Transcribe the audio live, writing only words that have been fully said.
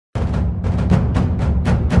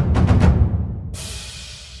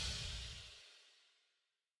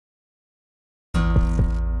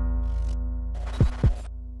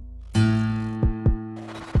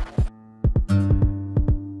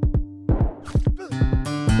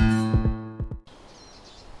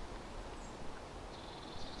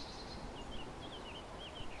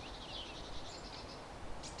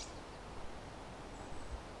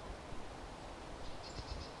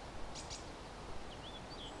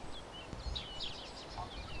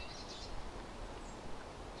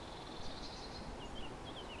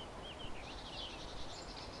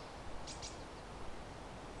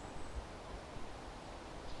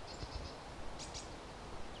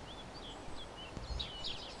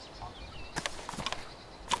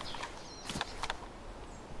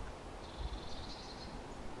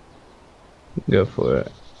Go for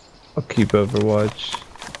it. I'll keep Overwatch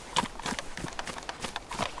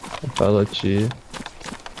if I let you.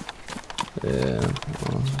 Yeah.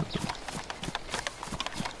 well,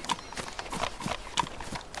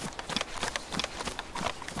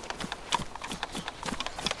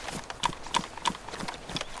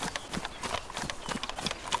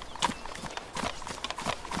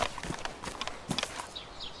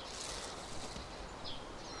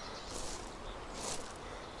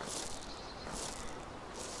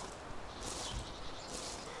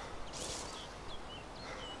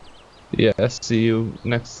 Yeah, I see you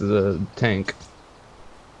next to the tank.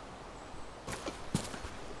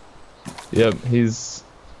 Yep, he's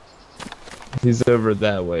over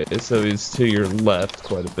that way, so he's to your left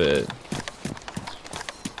quite a bit.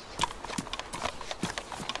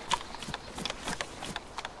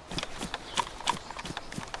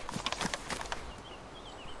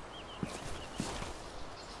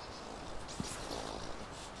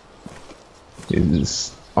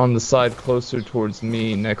 He's on the side closer towards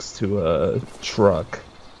me next to a truck.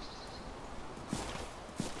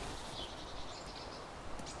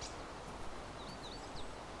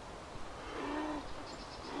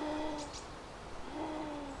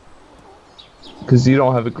 Cause you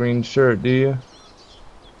don't have a green shirt, do you?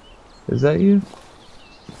 Is that you?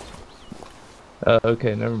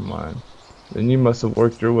 Okay, never mind. Then you must have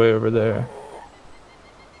worked your way over there.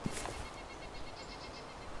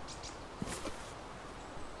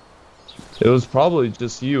 It was probably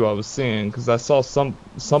just you I was seeing, cause I saw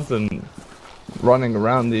something running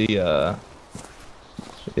around the yeah,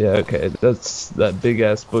 okay, that's that big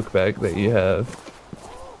ass book bag that you have.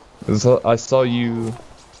 'Cause I saw you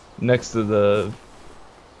next to the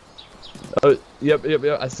oh yep,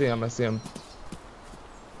 I see him, I see him.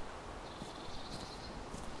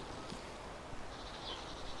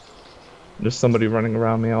 There's somebody running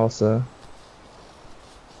around me also.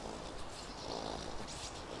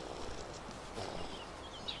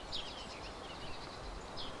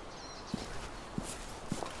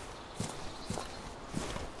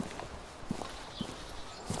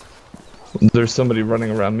 There's somebody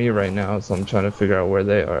running around me right now, so I'm trying to figure out where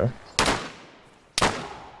they are.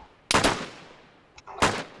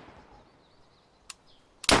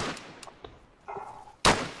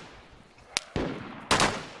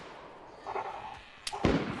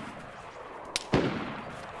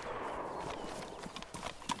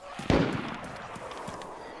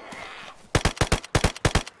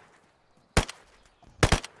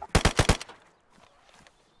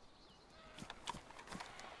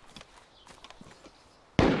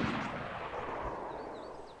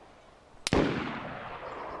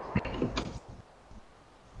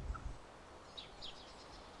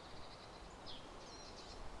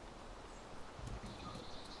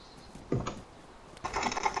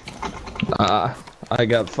 Ah, I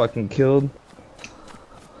got fucking killed.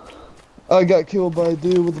 I got killed by a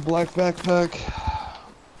dude with a black backpack.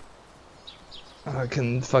 I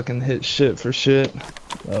can fucking hit shit for shit.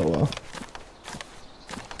 Oh well.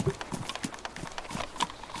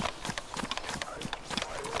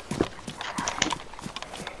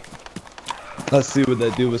 Let's see what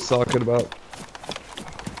that dude was talking about.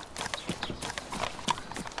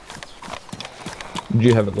 Did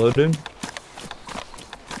you have it loaded?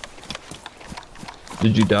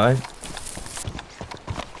 Did you die?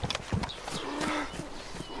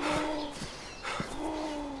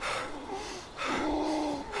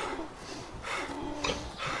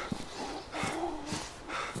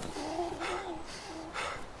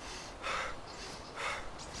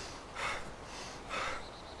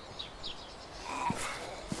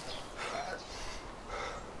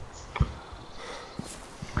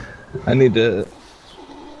 I need to.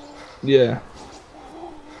 Yeah.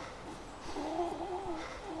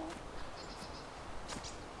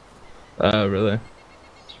 Really?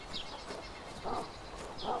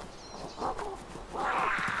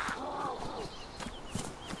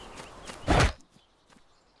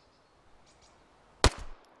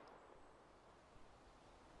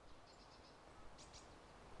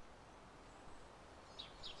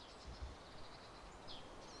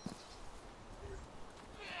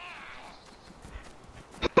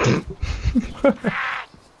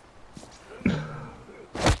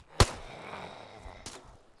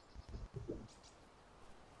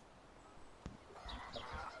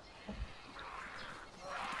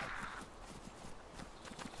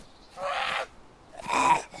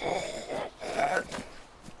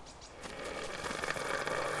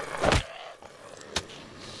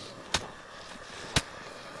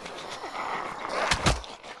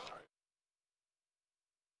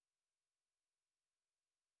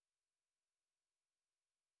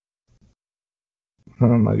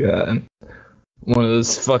 Oh my god. One of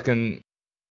those fucking